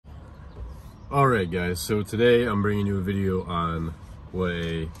Alright guys, so today I'm bringing you a video on what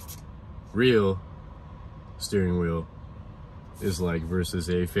a real steering wheel is like versus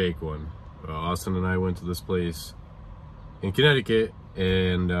a fake one. Austin and I went to this place in Connecticut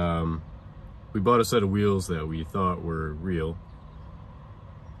and we bought a set of wheels that we thought were real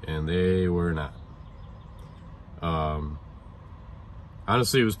and they were not.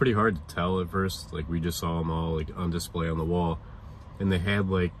 Honestly, it was pretty hard to tell at first. Like, we just saw them all like on display on the wall, and they had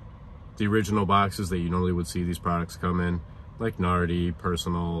like the original boxes that you normally would see these products come in, like Nardi,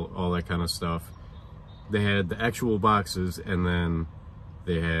 Personal, all that kind of stuff. They had the actual boxes, and then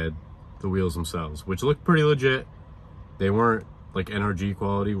they had the wheels themselves, which looked pretty legit. They weren't like NRG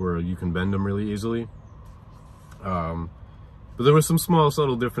quality where you can bend them really easily. But there were some small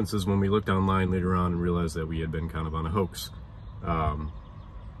subtle differences when we looked online later on and realized that we had been kind of on a hoax.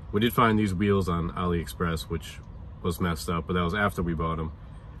 We did find these wheels on AliExpress, which was messed up, but that was after we bought them.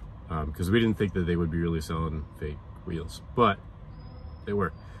 Because we didn't think that they would be really selling fake wheels, but they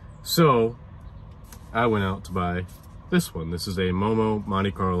were. So I went out to buy this one. This is a Momo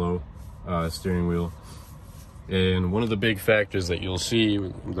Monte Carlo steering wheel, and one of the big factors that you'll see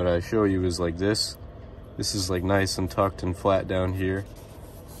that I show you is like this. This is like nice and tucked and flat down here,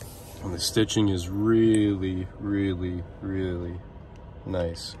 and the stitching is really, really, really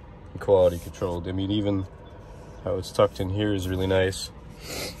nice and quality controlled. I mean, even how it's tucked in here is really nice.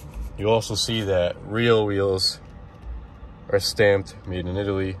 You also see that real wheels are stamped made in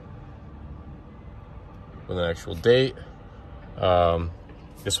Italy with an actual date.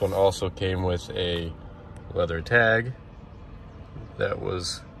 This one also came with a leather tag that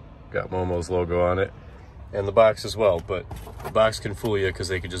got Momo's logo on it, and the box as well, but the box can fool you because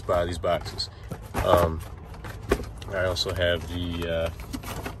they could just buy these boxes. I also have the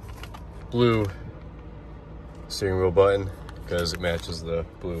blue steering wheel button because it matches the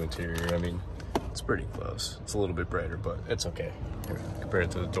blue interior. I mean, it's pretty close. It's a little bit brighter, but it's okay.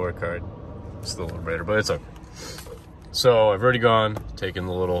 Compared to the door card, it's still a little brighter, but it's okay. So I've already taken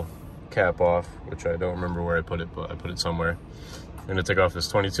the little cap off, which I don't remember where I put it, but I put it somewhere. I'm gonna take off this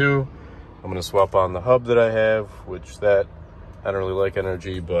 22. I'm gonna swap on the hub that I have, which I don't really like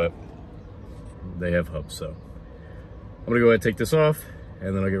NRG, but they have hubs, so I'm gonna go ahead and take this off,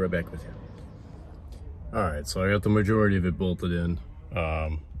 and then I'll get right back with you. All right, so I got the majority of it bolted in.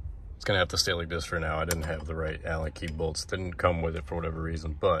 It's gonna have to stay like this for now. I didn't have the right Allen key bolts. Didn't come with it for whatever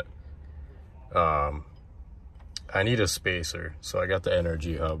reason, but I need a spacer. So I got the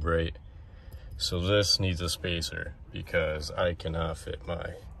NRG hub, right? So this needs a spacer because I cannot fit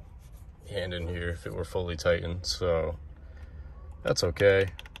my hand in here if it were fully tightened. So that's okay.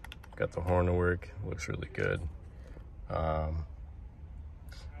 Got the horn to work. Looks really good.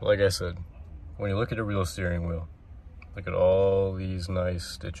 Like I said, when you look at a real steering wheel, look at all these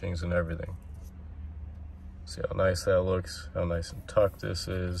nice stitchings and everything. See how nice that looks, how nice and tucked this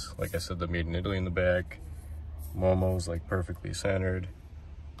is. Like I said, the made in Italy in the back. Momo's like perfectly centered.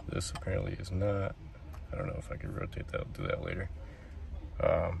 This apparently is not. I don't know if I can rotate that. I'll do that later.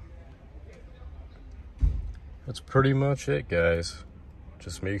 That's pretty much it, guys.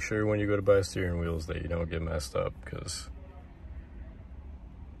 Just make sure when you go to buy steering wheels that you don't get messed up, because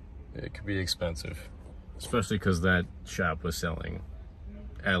it could be expensive, especially because that shop was selling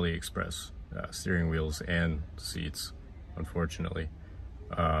AliExpress steering wheels and seats, unfortunately.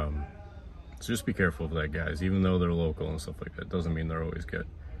 So just be careful of that, guys. Even though they're local and stuff like that, doesn't mean they're always good.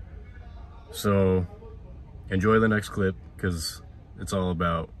 So enjoy the next clip, because it's all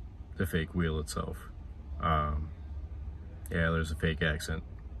about the fake wheel itself. Yeah, there's a fake accent,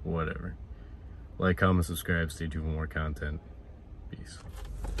 whatever. Like, comment, subscribe, stay tuned for more content. Peace.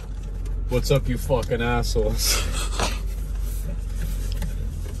 What's up, you fucking assholes?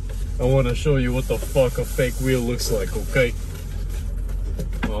 I want to show you what the fuck a fake wheel looks like, okay?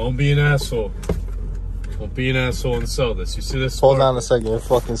 Well, don't be an asshole. Don't be an asshole and sell this. You see this? Hold on a second, your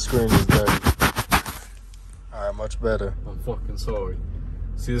fucking screen is dirty. Alright, much better. I'm fucking sorry.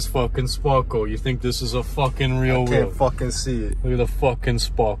 See this fucking sparkle? You think this is a fucking real wheel? I can't fucking see it. Look at the fucking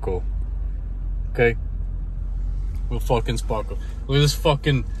sparkle. Okay? Real fucking sparkle. Look at this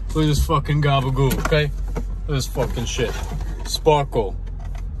fucking gabagool, okay? Look at this fucking shit. Sparkle.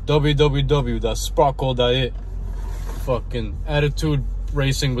 www.sparkle.it. Fucking attitude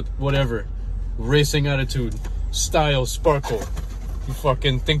racing with whatever. Racing attitude. Style sparkle. You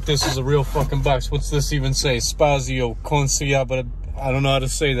fucking think this is a real fucking box. What's this even say? Spazio Consia, but I don't know how to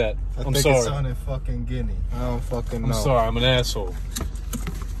say that. I'm sorry. It's on in fucking Guinea. I don't fucking know. I'm sorry, I'm an asshole.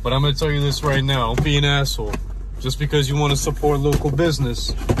 But I'm gonna tell you this right now. Don't be an asshole. Just because you want to support local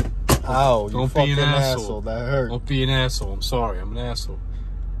business. Ow, you fucking asshole. That hurt. Don't be an asshole. I'm sorry, I'm an asshole.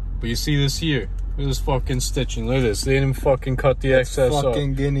 But you see this here? Look at this fucking stitching. Look at this. They didn't fucking cut the excess up.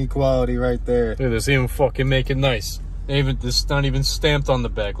 Fucking guinea quality right there. Look at this. They even fucking make it nice. This is not even stamped on the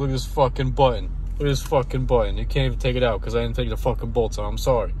back. Look at this fucking button. Look at this fucking button. You can't even take it out because I didn't take the fucking bolts out. I'm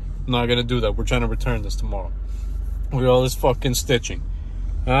sorry. I'm not gonna do that. We're trying to return this tomorrow. Look at all this fucking stitching.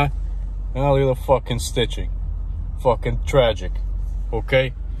 Huh? Now look at the fucking stitching. Fucking tragic.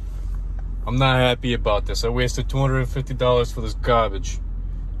 Okay? I'm not happy about this. I wasted $250 for this garbage.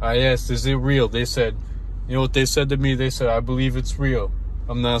 I asked, is it real? They said, you know what they said to me? They said, I believe it's real.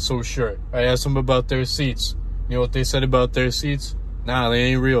 I'm not so sure. I asked them about their seats. You know what they said about their seats? Nah, they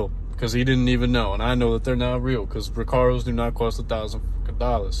ain't real. Because he didn't even know. And I know that they're not real. Because Ricardos do not cost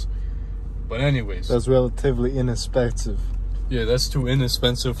 $1,000. But anyways. That's relatively inexpensive. Yeah, that's too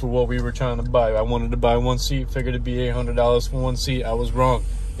inexpensive for what we were trying to buy. I wanted to buy one seat. Figured it'd be $800 for one seat. I was wrong.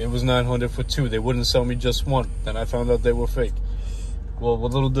 It was $900 for two. They wouldn't sell me just one. Then I found out they were fake. Well,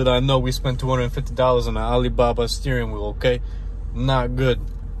 little did I know, we spent $250 on an Alibaba steering wheel, okay? Not good.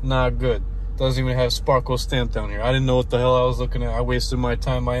 Not good. Doesn't even have Sparkle stamp down here. I didn't know what the hell I was looking at. I wasted my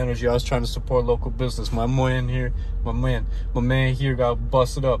time, my energy. I was trying to support local business. My man here got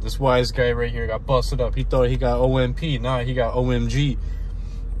busted up. This wise guy right here got busted up. He thought he got OMP. Nah, he got OMG.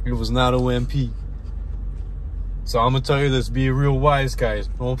 It was not OMP. So I'm gonna tell you this, be a real wise guy.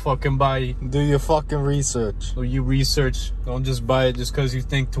 Don't fucking buy. Do your fucking research. So you research. Don't just buy it just because you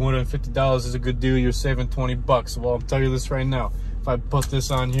think $250 is a good deal. You're saving $20. Well, I'll tell you this right now. If I put this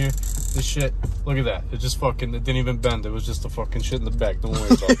on here, this shit, look at that. It just fucking, it didn't even bend. It was just the fucking shit in the back. Don't worry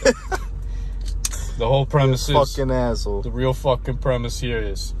about that. The whole premise is, fucking asshole. The real fucking premise here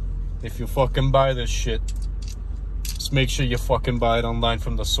is, if you fucking buy this shit, just make sure you fucking buy it online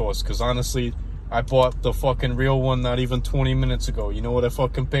from the source. Because honestly, I bought the fucking real one not even 20 minutes ago. You know what I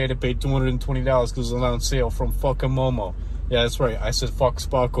fucking paid? I paid $220 because it was on sale from fucking Momo. Yeah, that's right. I said fuck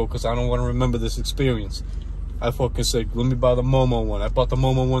Sparkle because I don't want to remember this experience. I fucking said, let me buy the Momo one. I bought the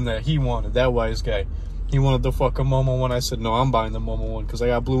Momo one that he wanted, that wise guy. He wanted the fucking Momo one. I said, no, I'm buying the Momo one because I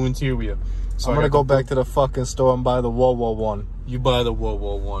got blue interior. So I'm going to go back to the fucking store and buy the Wowo one. You buy the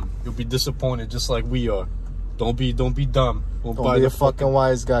Wowo one. You'll be disappointed just like we are. Don't be dumb. Don't be a fucking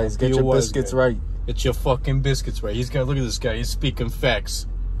wise guys. Get your biscuits right. Get your fucking biscuits right. He's got, look at this guy. He's speaking facts.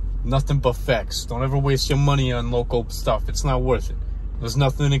 Nothing but facts. Don't ever waste your money on local stuff. It's not worth it. There's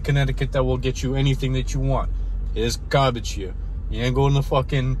nothing in Connecticut that will get you anything that you want. It is garbage here. You ain't going to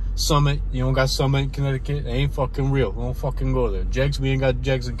fucking Summit. You don't got Summit in Connecticut. It ain't fucking real. Don't fucking go there. Jegs, we ain't got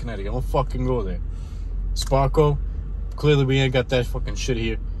Jegs in Connecticut. Don't fucking go there. Sparkle, clearly we ain't got that fucking shit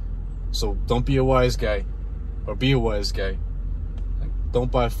here. So don't be a wise guy. Or be a wise guy.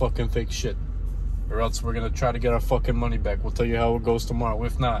 Don't buy fucking fake shit. Or else we're going to try to get our fucking money back. We'll tell you how it goes tomorrow.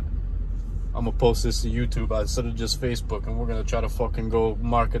 If not, I'm going to post this to YouTube instead of just Facebook. And we're going to try to fucking go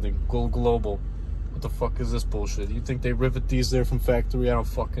marketing. Go global. What the fuck is this bullshit? You think they rivet these there from factory? I don't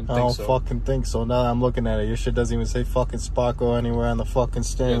fucking think so. I don't fucking think so. Now I'm looking at it. Your shit doesn't even say fucking Sparkle anywhere on the fucking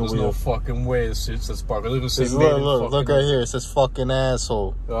steering wheel. There's no fucking way it says Sparkle. It even says look right here. It says fucking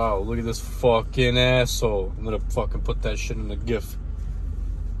asshole. Oh, look at this fucking asshole. I'm gonna fucking put that shit in the GIF.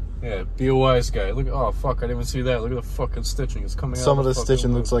 Yeah, be a wise guy. Look, oh fuck, I didn't even see that. Look at the fucking stitching. It's coming out. Some of the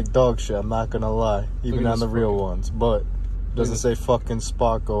stitching looks like dog shit. I'm not gonna lie, even on the real ones. But it doesn't say fucking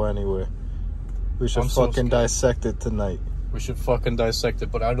Sparkle anywhere. We should fucking dissect it tonight. We should fucking dissect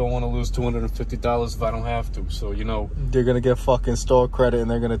it, but I don't want to lose $250 if I don't have to. So, you know. You're going to get fucking store credit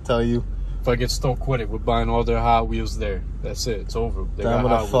and they're going to tell you. If I get store credit, we're buying all their Hot Wheels there. That's it. It's over. Then I'm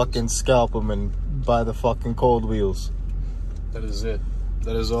going to fucking scalp them and buy the fucking cold wheels. That is it.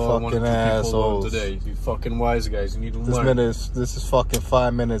 That is all fucking I want to keep people on today. You fucking wise guys. You need to learn. This is fucking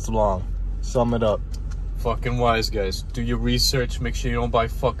 5 minutes long. Sum it up. Fucking wise guys, do your research. Make sure you don't buy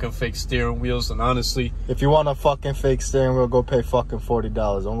fucking fake steering wheels. And honestly, if you want a fucking fake steering wheel, go pay fucking $40.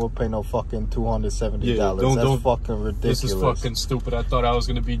 Don't go pay no fucking $270. Yeah, That's fucking ridiculous. This is fucking stupid. I thought I was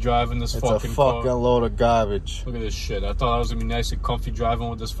gonna be driving this fucking car. It's a fucking load of garbage. Look at this shit. I thought I was gonna be nice and comfy driving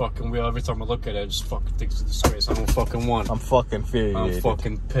with this fucking wheel. Every time I look at it, I just fucking think it's a disgrace. I don't fucking want it. I'm fucking infuriated. I'm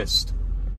fucking pissed.